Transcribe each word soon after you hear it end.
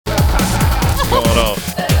going on?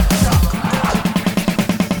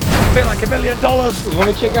 I feel like $1 million. Let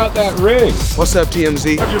me check out that rig. What's up,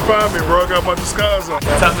 TMZ? How'd you find me, bro? I got my disguise on.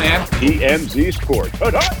 What's up, man? TMZ Sports.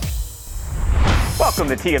 Welcome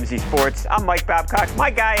to TMZ Sports. I'm Mike Babcock. My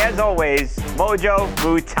guy, as always, Mojo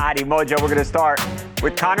Muhtadi. Mojo, we're going to start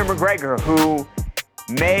with Conor McGregor, who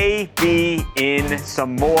may be in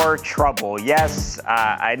some more trouble. Yes,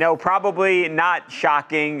 I know, probably not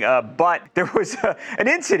shocking, but there was an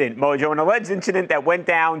incident, Mojo, an alleged incident that went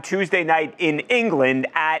down Tuesday night in England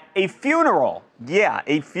at a funeral. Yeah,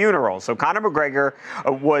 a funeral. So Conor McGregor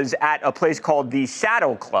was at a place called the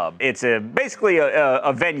Saddle Club. It's basically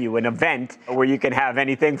a venue, an event where you can have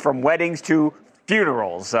anything from weddings to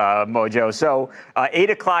funerals, Mojo. So 8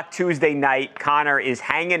 o'clock Tuesday night, Conor is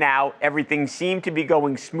hanging out. Everything seemed to be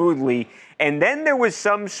going smoothly. And then there was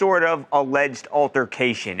some sort of alleged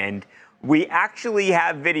altercation. And we actually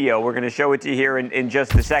have video. We're going to show it to you here in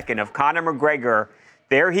just a second of Conor McGregor.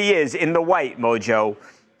 There he is in the white, Mojo,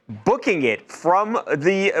 booking it from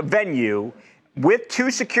the venue with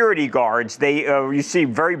two security guards. They, you see,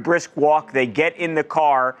 very brisk walk. They get in the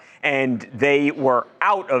car and they were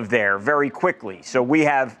out of there very quickly. So we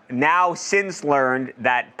have now since learned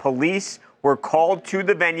that police were called to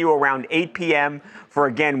the venue around 8 p.m. for,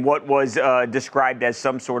 again, what was described as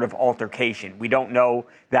some sort of altercation. We don't know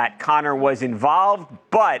that Conor was involved,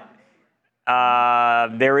 but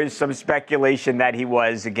there is some speculation that he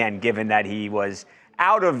was, again, given that he was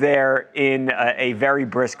out of there in a very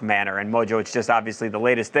brisk manner. And Mojo, it's just obviously the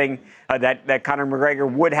latest thing that Conor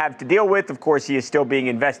McGregor would have to deal with. Of course, he is still being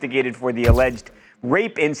investigated for the alleged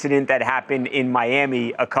rape incident that happened in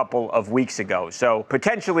Miami a couple of weeks ago. So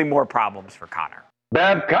potentially more problems for Conor.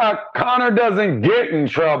 Babcock, Conor doesn't get in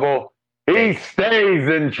trouble. He stays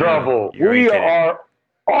in trouble. We are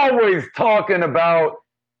always talking about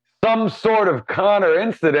some sort of Conor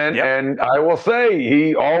incident, and I will say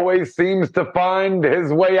he always seems to find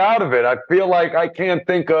his way out of it. I feel like I can't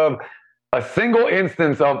think of a single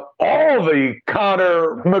instance of all the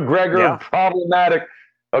Conor McGregor problematic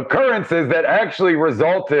occurrences that actually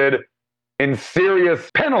resulted in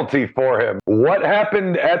serious penalty for him. What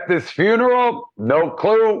happened at this funeral? No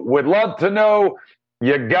clue. Would love to know.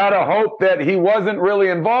 You gotta hope that he wasn't really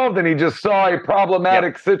involved and he just saw a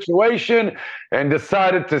problematic situation and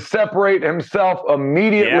decided to separate himself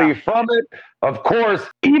immediately from it. Of course,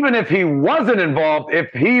 even if he wasn't involved, if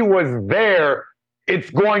he was there, it's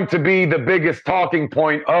going to be the biggest talking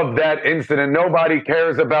point of that incident. Nobody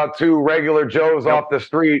cares about two regular Joes off the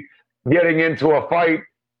street getting into a fight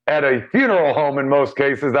at a funeral home in most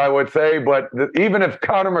cases, I would say. But even if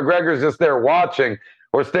Conor McGregor's just there watching,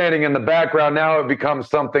 or standing in the background, now it becomes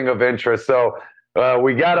something of interest. So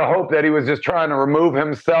we got to hope that he was just trying to remove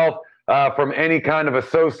himself from any kind of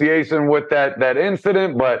association with that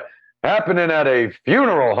incident. But happening at a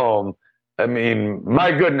funeral home, I mean,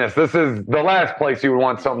 my goodness, this is the last place you would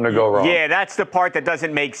want something to go wrong. Yeah, that's the part that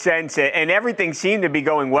doesn't make sense. And everything seemed to be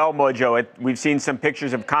going well, Mojo. We've seen some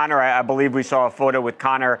pictures of Conor. I believe we saw a photo with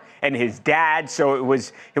Conor and his dad. So it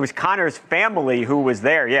was Conor's family who was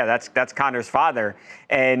there. Yeah, that's Conor's father.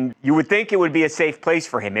 And you would think it would be a safe place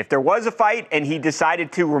for him. If there was a fight and he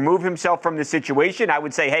decided to remove himself from the situation, I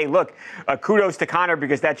would say, hey, look, kudos to Conor,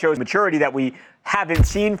 because that shows maturity that we haven't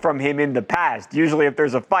seen from him in the past. Usually if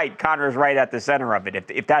there's a fight, Conor's right at the center of it.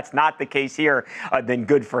 If that's not the case here, then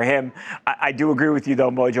good for him. I do agree with you,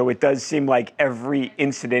 though, Mojo. It does seem like every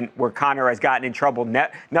incident where Conor has gotten in trouble,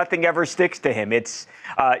 nothing ever sticks to him. It's,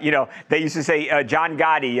 they used to say John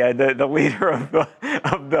Gotti, the leader of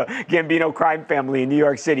the Gambino crime family in New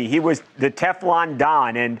York City, he was the Teflon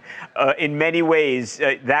Don. And in many ways,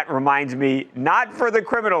 that reminds me, not for the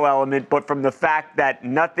criminal element, but from the fact that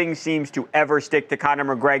nothing seems to ever stick to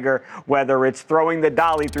Conor McGregor, whether it's throwing the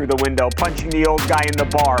dolly through the window, punching the old guy in the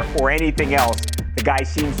bar, or anything else. The guy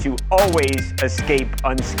seems to always escape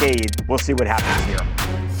unscathed. We'll see what happens here.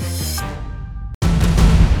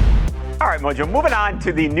 All right, Mojo, moving on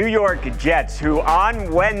to the New York Jets, who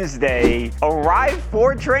on Wednesday arrived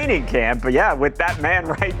for training camp. Yeah, with that man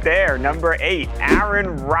right there, number 8,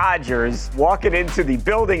 Aaron Rodgers, walking into the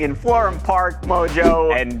building in Florham Park,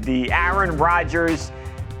 Mojo, and the Aaron Rodgers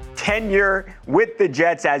tenure with the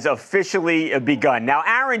Jets has officially begun. Now,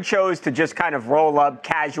 Aaron chose to just kind of roll up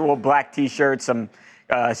casual black T-shirts, some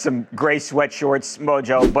gray sweatshorts,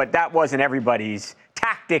 Mojo, but that wasn't everybody's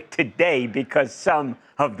tactic today, because some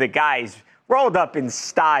of the guys rolled up in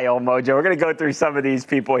style, Mojo. We're going to go through some of these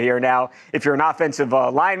people here now. If you're an offensive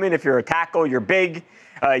lineman, if you're a tackle, you're big.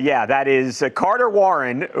 That is Carter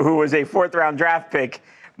Warren, who was a 4th-round draft pick,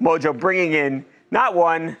 Mojo, bringing in Not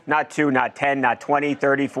 1, not 2, not 10, not 20,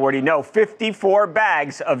 30, 40. No, 54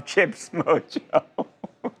 bags of chips, Mojo.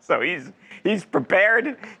 So he's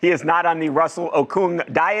prepared. He is not on the Russell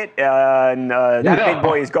Okung diet. That big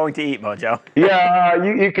boy is going to eat, Mojo. Yeah,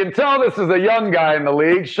 you can tell this is a young guy in the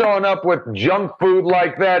league showing up with junk food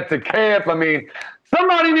like that to camp. I mean,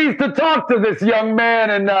 somebody needs to talk to this young man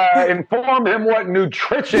and inform him what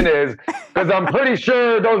nutrition is, because I'm pretty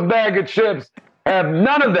sure those bag of chips have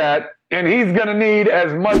none of that. And he's going to need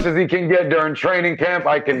as much as he can get during training camp.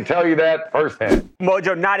 I can tell you that firsthand.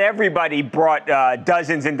 Mojo, not everybody brought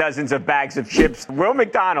dozens and dozens of bags of chips. Will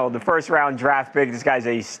McDonald, the first-round draft pick, this guy's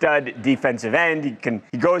a stud defensive end.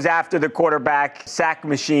 He goes after the quarterback, sack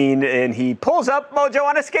machine, and he pulls up Mojo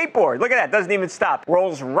on a skateboard. Look at that. Doesn't even stop.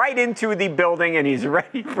 Rolls right into the building, and he's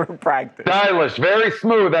ready for practice. Stylish, very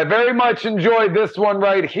smooth. I very much enjoyed this one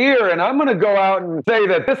right here, and I'm going to go out and say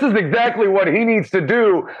that this is exactly what he needs to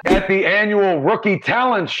do at the annual rookie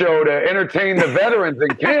talent show to entertain the veterans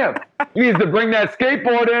in camp. He needs to bring that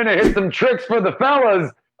skateboard in and hit some tricks for the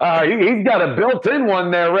fellas. He's got a built-in one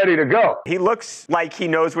there ready to go. He looks like he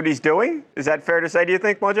knows what he's doing. Is that fair to say, do you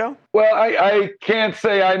think, Mojo? Well, I can't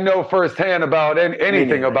say I know firsthand about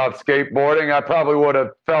anything about skateboarding. I probably would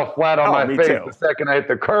have fell flat on my face the second I hit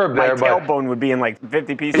the curb there. My tailbone would be in like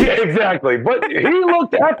 50 pieces. Yeah, exactly. But he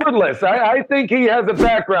looked effortless. I think he has a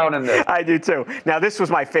background in this. I do too. Now, this was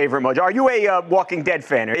my favorite, Mojo. Are you a Walking Dead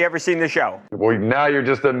fan? Have you ever seen the show? Well, now you're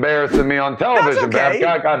just embarrassing me on television,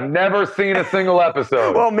 Babcock. I've never seen a single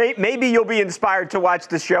episode. Well, maybe you'll be inspired to watch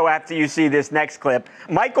the show after you see this next clip.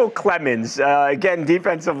 Michael Clemens, again,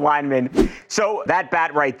 defensive lineman. So that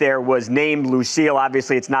bat right there was named Lucille.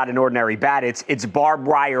 Obviously, it's not an ordinary bat. It's barbed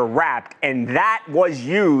wire wrapped. And that was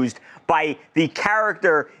used by the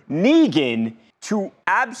character Negan to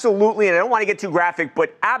absolutely, and I don't want to get too graphic,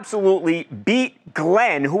 but absolutely beat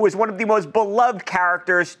Glenn, who was one of the most beloved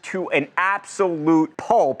characters, to an absolute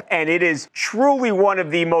pulp. And it is truly one of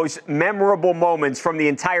the most memorable moments from the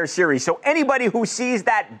entire series. So anybody who sees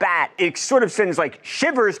that bat, it sort of sends like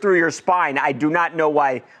shivers through your spine. I do not know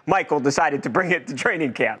why Michael decided to bring it to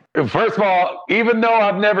training camp. First of all, even though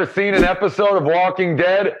I've never seen an episode of Walking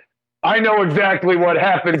Dead, I know exactly what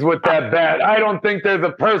happens with that bat. I don't think there's a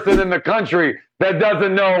person in the country that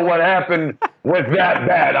doesn't know what happened with that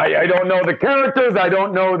bat. I don't know the characters. I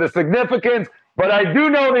don't know the significance, but I do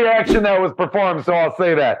know the action that was performed, so I'll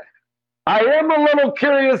say that. I am a little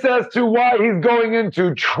curious as to why he's going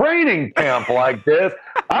into training camp like this.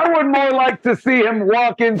 I would more like to see him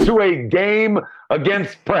walk into a game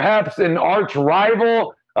against perhaps an arch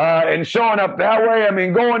rival, and showing up that way. I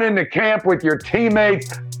mean, going into camp with your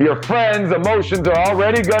teammates, your friends, emotions are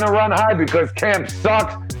already going to run high because camp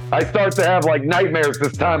sucks. I start to have like nightmares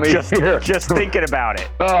this time of year. Just thinking about it.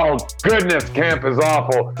 Oh, goodness, camp is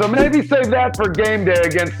awful. So maybe save that for game day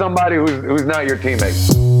against somebody who's not your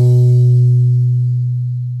teammate.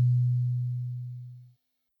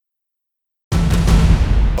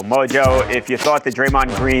 Mojo, if you thought the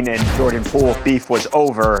Draymond Green and Jordan Poole beef was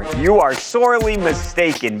over, you are sorely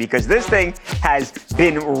mistaken, because this thing has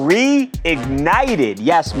been reignited.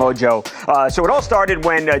 Yes, Mojo. So it all started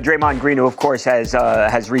when Draymond Green, who of course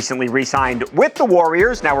has recently re-signed with the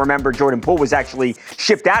Warriors. Now remember, Jordan Poole was actually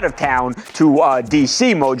shipped out of town to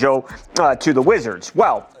D.C., Mojo, to the Wizards.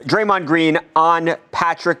 Well, Draymond Green on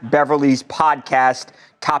Patrick Beverley's podcast,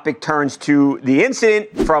 topic turns to the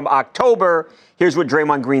incident from October. Here's what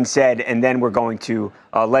Draymond Green said, and then we're going to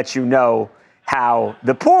let you know how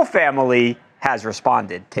the Poole family has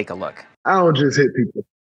responded. Take a look. I don't just hit people.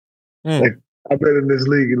 Like, I've been in this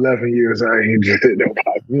league 11 years. I ain't just hit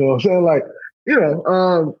nobody. You know what I'm saying? Like,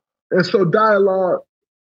 and so dialogue,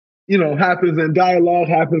 happens, and dialogue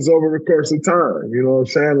happens over the course of time. You know what I'm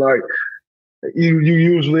saying? Like, you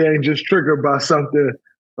usually ain't just triggered by something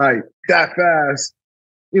like that fast.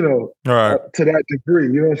 To that degree,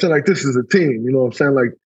 you know what I'm saying? Like, this is a team, you know what I'm saying?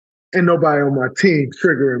 Like, ain't nobody on my team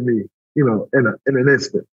triggering me, in an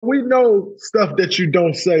instant. We know stuff that you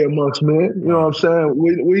don't say amongst men, you know what I'm saying?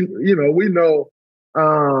 We know,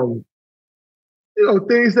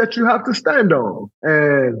 things that you have to stand on.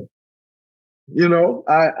 And,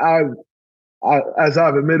 I as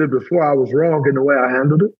I've admitted before, I was wrong in the way I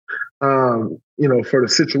handled it, for the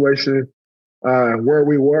situation where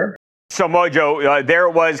we were. So Mojo, there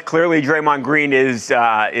it was. Clearly, Draymond Green is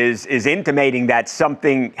intimating that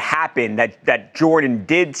something happened, that Jordan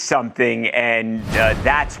did something, and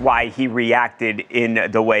that's why he reacted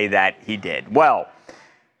in the way that he did. Well,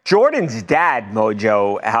 Jordan's dad,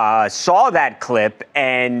 Mojo, saw that clip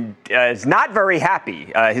and is not very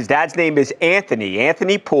happy. His dad's name is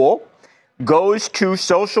Anthony Poole. goes to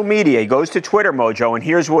social media, he goes to Twitter, Mojo, and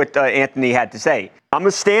here's what Anthony had to say. I'm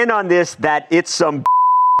going to stand on this that it's some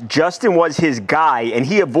Justin was his guy, and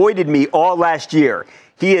he avoided me all last year.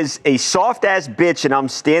 He is a soft-ass bitch, and I'm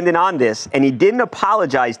standing on this, and he didn't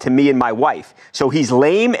apologize to me and my wife. So he's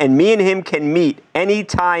lame, and me and him can meet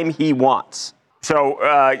anytime he wants. So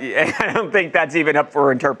I don't think that's even up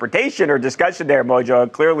for interpretation or discussion there,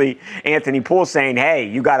 Mojo. Clearly, Anthony Poole saying, hey,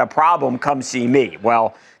 you got a problem, come see me.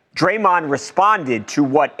 Well, Draymond responded to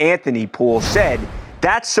what Anthony Poole said.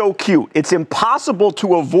 That's so cute. It's impossible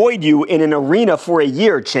to avoid you in an arena for a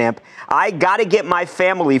year, champ. I got to get my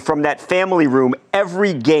family from that family room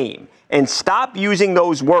every game. And stop using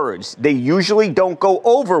those words. They usually don't go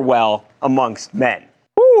over well amongst men.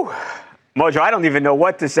 Whew. Mojo, I don't even know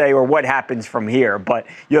what to say or what happens from here, but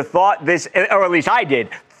you thought this, or at least I did,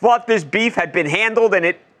 thought this beef had been handled and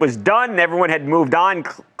it was done and everyone had moved on.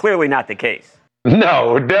 Clearly not the case.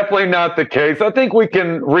 No, definitely not the case. I think we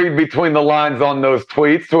can read between the lines on those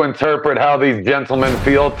tweets to interpret how these gentlemen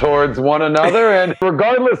feel towards one another. And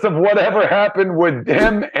regardless of whatever happened with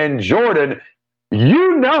him and Jordan,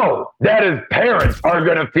 you know that his parents are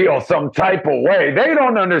going to feel some type of way. They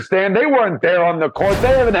don't understand. They weren't there on the court.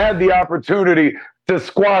 They haven't had the opportunity to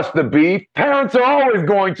squash the beef. Parents are always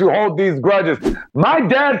going to hold these grudges. My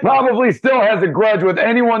dad probably still has a grudge with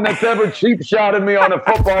anyone that's ever cheap shotted me on a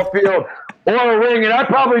football field or a ring, and I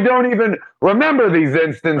probably don't even remember these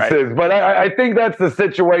instances. Right. But I think that's the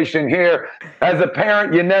situation here. As a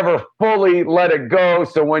parent, you never fully let it go.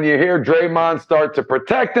 So when you hear Draymond start to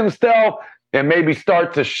protect himself and maybe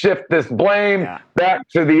start to shift this blame back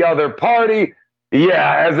to the other party,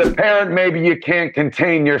 as a parent, maybe you can't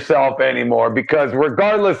contain yourself anymore, because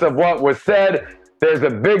regardless of what was said, there's a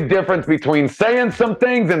big difference between saying some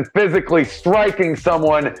things and physically striking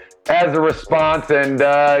someone as a response. And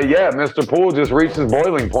Mr. Poole just reached his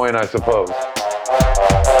boiling point, I suppose.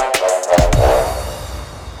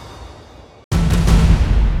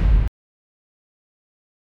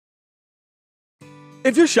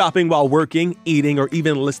 If you're shopping while working, eating, or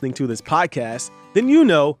even listening to this podcast, then you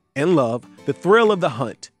know and love the thrill of the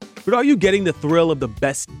hunt. But are you getting the thrill of the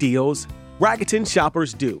best deals? Rakuten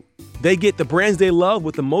shoppers do. They get the brands they love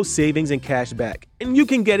with the most savings and cash back, and you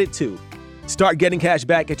can get it too. Start getting cash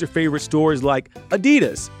back at your favorite stores like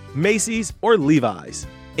Adidas, Macy's, or Levi's.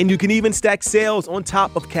 And you can even stack sales on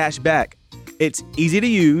top of cash back. It's easy to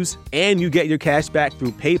use, and you get your cash back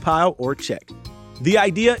through PayPal or check. The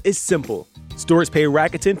idea is simple. Stores pay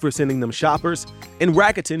Rakuten for sending them shoppers, and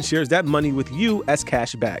Rakuten shares that money with you as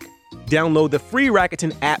cash back. Download the free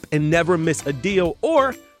Rakuten app and never miss a deal,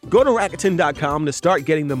 or go to Rakuten.com to start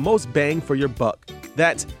getting the most bang for your buck.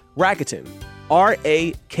 That's Rakuten, Rakuten.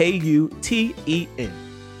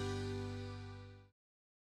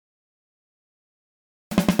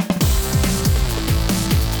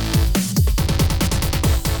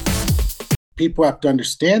 People have to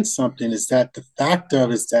understand something is that the fact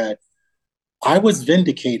of is that I was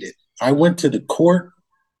vindicated. I went to the court.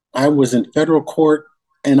 I was in federal court,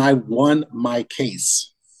 and I won my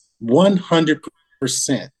case 100%.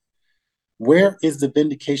 Where is the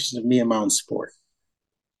vindication of me in my own sport?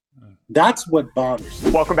 That's what bothers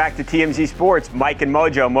me. Welcome back to TMZ Sports. Mike and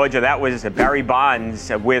Mojo. Mojo, that was Barry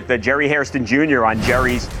Bonds with Jerry Hairston Jr. on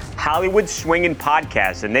Jerry's Hollywood Swingin'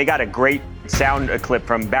 podcast. And they got a great sound clip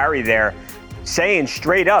from Barry there saying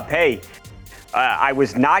straight up, hey, I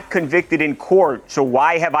was not convicted in court, so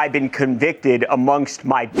why have I been convicted amongst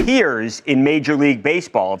my peers in Major League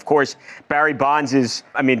Baseball? Of course, Barry Bonds is,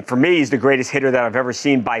 for me, he's the greatest hitter that I've ever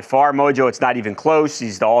seen by far. Mojo, it's not even close.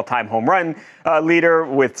 He's the all-time home run leader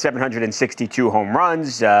with 762 home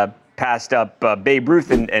runs. Passed up Babe Ruth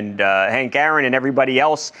and Hank Aaron and everybody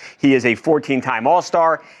else. He is a 14-time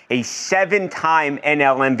All-Star, a 7-time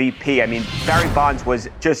NL MVP. Barry Bonds was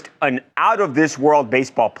just an out-of-this-world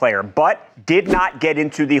baseball player, but did not get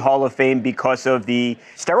into the Hall of Fame because of the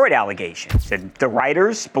steroid allegations. And the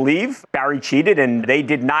writers believe Barry cheated, and they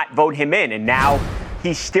did not vote him in. And now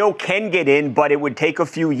he still can get in, but it would take a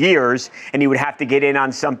few years, and he would have to get in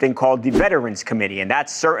on something called the Veterans Committee, and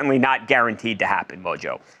that's certainly not guaranteed to happen,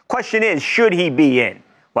 Mojo. Question is, should he be in?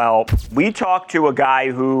 Well, we talked to a guy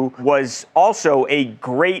who was also a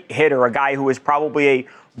great hitter, a guy who was probably a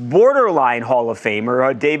borderline Hall of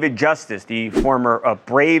Famer, David Justice, the former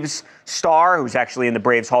Braves star who's actually in the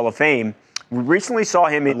Braves Hall of Fame. We recently saw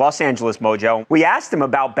him in Los Angeles, Mojo. We asked him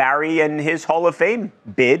about Barry and his Hall of Fame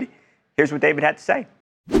bid. Here's what David had to say.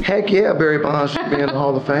 Heck yeah, Barry Bonds should be in the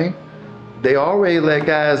Hall of Fame. They already let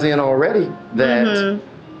guys in already that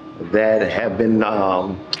have been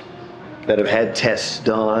that have had tests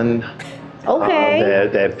done. Okay.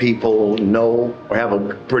 That people know or have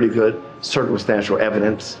a pretty good circumstantial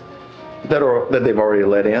evidence that they've already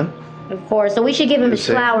let in. Of course. So we should give him his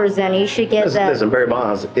flowers then. He should get that. Listen, Barry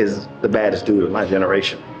Bonds is the baddest dude of my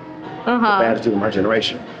generation. The baddest dude of my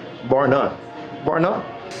generation. Bar none. Bar none.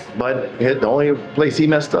 But the only place he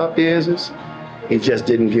messed up is he just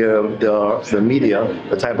didn't give the media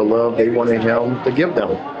the type of love they wanted him to give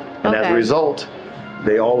them. And as a result,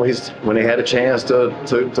 they always, when they had a chance to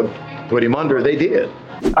put him under, they did.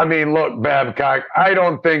 I mean, look, Babcock, I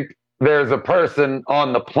don't think there's a person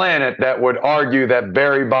on the planet that would argue that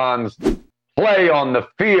Barry Bonds' play on the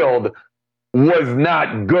field was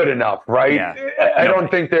not good enough, right? Yeah. I don't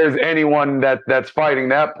think there's anyone that's fighting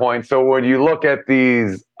that point. So when you look at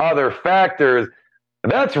these other factors,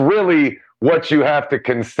 that's really what you have to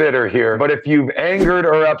consider here. But if you've angered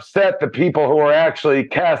or upset the people who are actually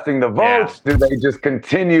casting the votes, do they just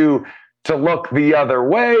continue to look the other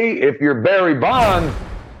way? If you're Barry Bonds,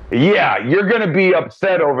 you're going to be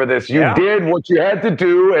upset over this. You did what you had to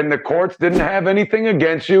do, and the courts didn't have anything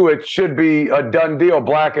against you. It should be a done deal,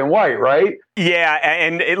 black and white, right? Yeah,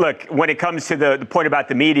 and look, when it comes to the point about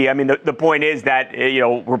the media, I mean, the point is that,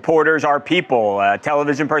 reporters are people,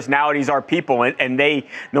 television personalities are people, and they,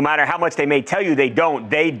 no matter how much they may tell you they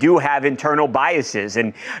do have internal biases.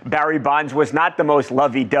 And Barry Bonds was not the most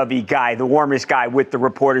lovey-dovey guy, the warmest guy with the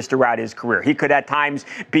reporters throughout his career. He could at times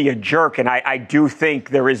be a jerk, and I do think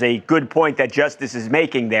there is a good point that Justice is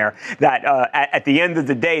making there, that at the end of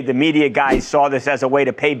the day, the media guys saw this as a way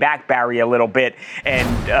to pay back Barry a little bit,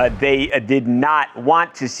 and they did not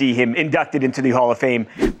want to see him inducted into the Hall of Fame.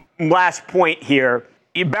 Last point here.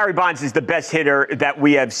 Barry Bonds is the best hitter that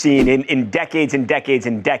we have seen in decades and decades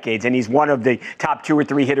and decades, and he's one of the top 2 or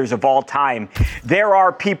 3 hitters of all time. There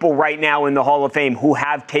are people right now in the Hall of Fame who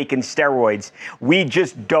have taken steroids. We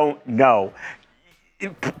just don't know.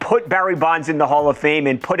 Put Barry Bonds in the Hall of Fame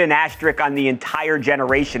and put an asterisk on the entire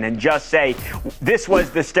generation and just say, this was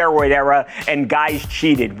the steroid era and guys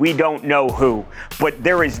cheated. We don't know who. But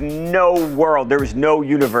there is no world, there is no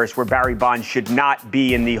universe where Barry Bonds should not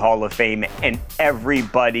be in the Hall of Fame, and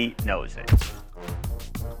everybody knows it.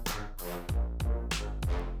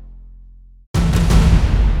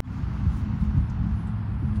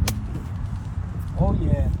 Oh,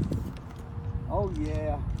 yeah. Oh,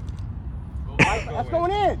 yeah. That's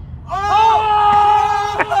going in.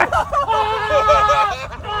 Oh!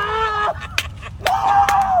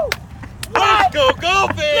 Let's go,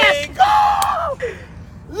 big! Let's go!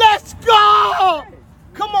 Let's go!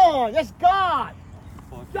 Come on, that's God.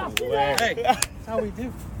 Y'all see that? Hey, that's how we do.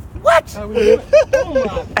 What? That's how we do it. Oh my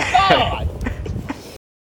God!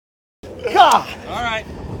 God! All right.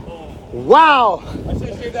 Wow! I should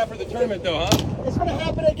have saved that for the tournament, though, huh? It's gonna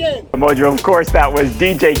happen again. Mojo, of course, that was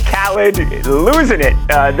DJ Khaled losing it.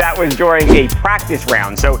 That was during a practice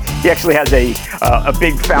round. So he actually has a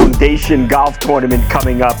big foundation golf tournament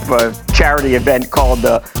coming up, a charity event called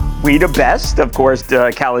We the Best, of course,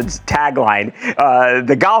 Khaled's tagline.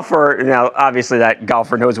 The golfer, now obviously that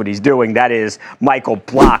golfer knows what he's doing. That is Michael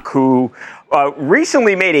Block, who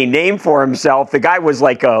recently made a name for himself. The guy was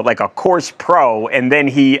like a course pro, and then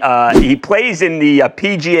he plays in the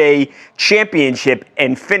PGA Championship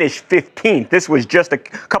and finished 15th. This was just a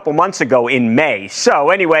couple months ago in May.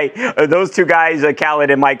 So anyway, those two guys,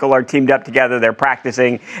 Khaled and Michael, are teamed up together. They're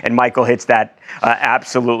practicing, and Michael hits that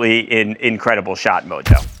absolutely incredible shot,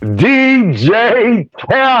 Mojo. DJ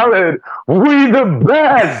Khaled, we the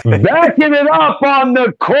best, backing it up on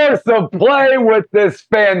the course of play with this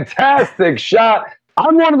fantastic shot.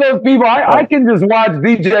 I'm one of those people, I can just watch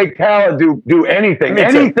DJ Khaled do anything.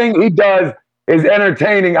 Anything he does is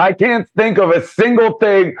entertaining. I can't think of a single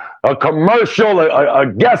thing, a commercial, a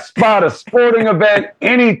guest spot, a sporting event,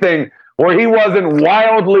 anything where he wasn't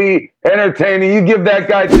wildly entertaining. You give that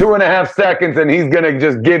guy 2.5 seconds and he's going to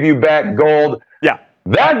just give you back gold. Yeah.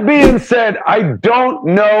 That being said, I don't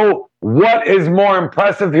know what is more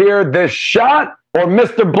impressive here, this shot or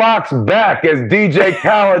Mr. Block's back as DJ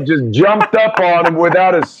Khaled just jumped up on him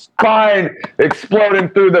without his spine exploding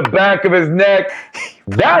through the back of his neck.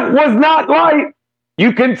 That was not light.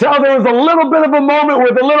 You can tell there was a little bit of a moment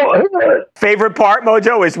with a little... Favorite part,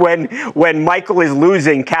 Mojo, is when Michael is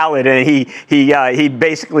losing Khaled and he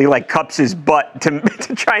basically like cups his butt to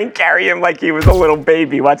try and carry him like he was a little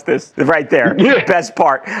baby. Watch this right there. Yeah. Best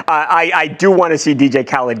part. I do want to see DJ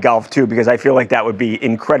Khaled golf too, because I feel like that would be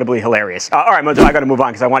incredibly hilarious. All right, Mojo, I got to move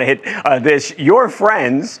on because I want to hit this. Your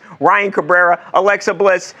friends, Ryan Cabrera, Alexa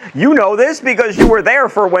Bliss, you know this because you were there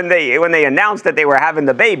for when they announced that they were having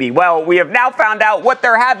the baby. Well, we have now found out what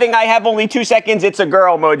they're having. I have only 2 seconds. It's a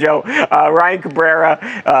girl, Mojo. Ryan Cabrera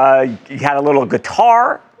had a little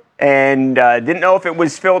guitar and didn't know if it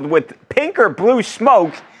was filled with pink or blue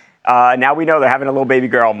smoke. Now we know they're having a little baby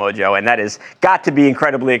girl, Mojo, and that has got to be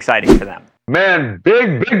incredibly exciting for them. Man,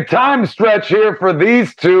 big time stretch here for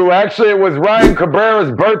these two. Actually, it was Ryan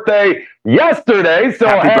Cabrera's birthday yesterday, so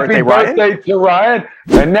happy birthday to Ryan.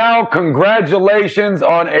 And now congratulations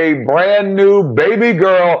on a brand new baby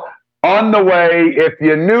girl on the way. If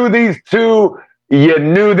you knew these two, you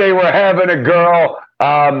knew they were having a girl.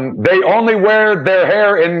 They only wear their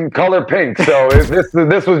hair in color pink, so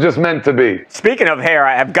this was just meant to be. Speaking of hair,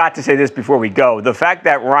 I have got to say this before we go. The fact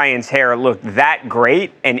that Ryan's hair looked that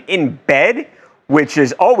great and in bed, which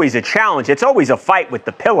is always a challenge. It's always a fight with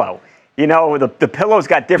the pillow. You know, the pillow's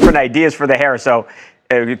got different ideas for the hair, so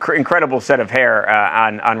incredible set of hair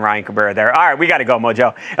on Ryan Cabrera there. All right, we got to go,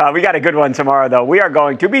 Mojo. We got a good one tomorrow, though. We are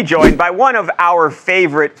going to be joined by one of our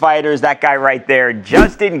favorite fighters, that guy right there,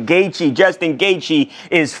 Justin Gaethje. Justin Gaethje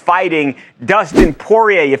is fighting Dustin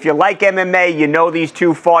Poirier. If you like MMA, you know these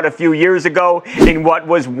two fought a few years ago in what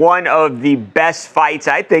was one of the best fights,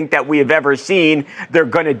 I think, that we have ever seen. They're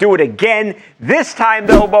going to do it again. This time,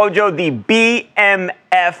 though, Mojo, the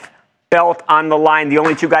BMF belt on the line. The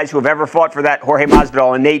only two guys who have ever fought for that, Jorge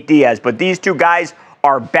Masvidal and Nate Diaz. But these two guys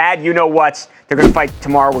are bad you-know-whats. They're going to fight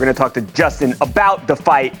tomorrow. We're going to talk to Justin about the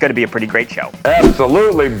fight. Going to be a pretty great show.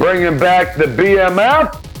 Absolutely. Bringing back the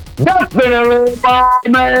BMF. Definitely my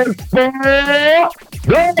man for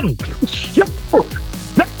the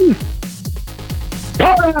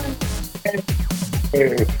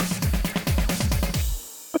show.